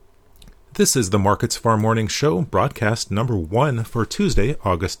This is the Markets Farm Morning Show, broadcast number 1 for Tuesday,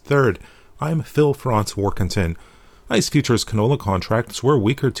 August 3rd. I'm Phil Franz Warkentin. ICE futures canola contracts were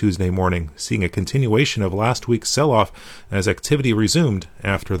weaker Tuesday morning, seeing a continuation of last week's sell-off as activity resumed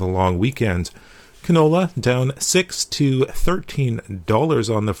after the long weekend. Canola down $6 to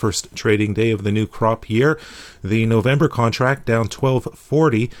 $13 on the first trading day of the new crop year. The November contract down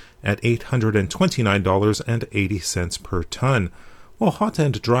 $12.40 at $829.80 per ton. While hot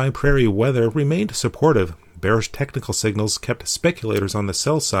and dry prairie weather remained supportive, bearish technical signals kept speculators on the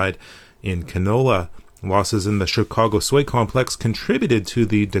sell side in canola. Losses in the Chicago soy complex contributed to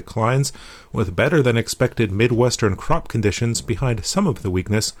the declines, with better-than-expected Midwestern crop conditions behind some of the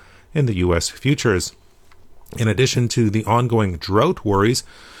weakness in the U.S. futures. In addition to the ongoing drought worries,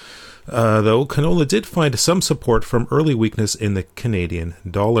 though, canola did find some support from early weakness in the Canadian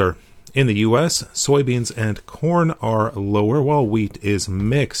dollar. In the U.S., soybeans and corn are lower while wheat is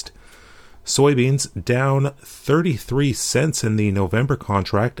mixed. Soybeans down 33 cents in the November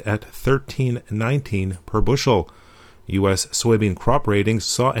contract at $13.19 per bushel. U.S. soybean crop ratings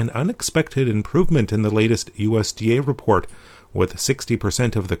saw an unexpected improvement in the latest USDA report, with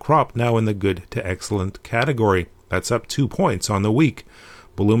 60% of the crop now in the good to excellent category. That's up 2 points on the week.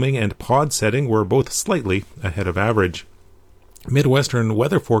 Blooming and pod setting were both slightly ahead of average. Midwestern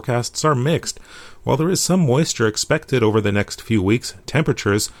weather forecasts are mixed. While there is some moisture expected over the next few weeks,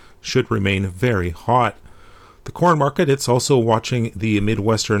 temperatures should remain very hot. The corn market, it's also watching the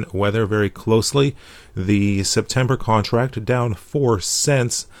Midwestern weather very closely. The September contract down 4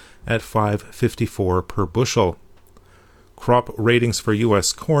 cents at $5.54 per bushel. Crop ratings for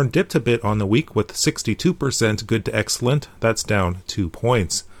U.S. corn dipped a bit on the week with 62% good to excellent. That's down 2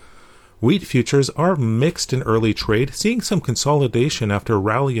 points. Wheat futures are mixed in early trade, seeing some consolidation after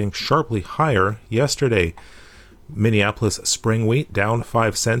rallying sharply higher yesterday. Minneapolis spring wheat down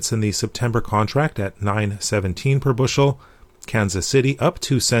 5 cents in the September contract at $9.17 per bushel. Kansas City up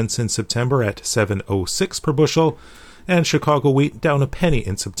 2 cents in September at $7.06 per bushel. And Chicago wheat down a penny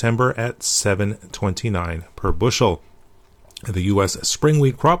in September at $7.29 per bushel. The U.S. spring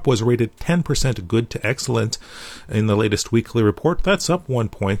wheat crop was rated 10% good to excellent in the latest weekly report. That's up 1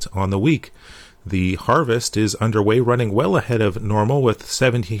 point on the week. The harvest is underway, running well ahead of normal, with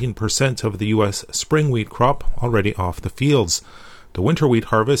 17% of the U.S. spring wheat crop already off the fields. The winter wheat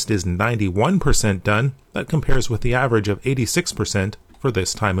harvest is 91% done. That compares with the average of 86% for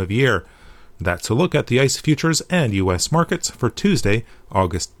this time of year. That's a look at the ICE futures and U.S. markets for Tuesday,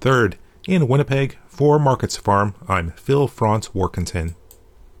 August 3rd. In Winnipeg, for Markets Farm, I'm Phil Franz Warkentin.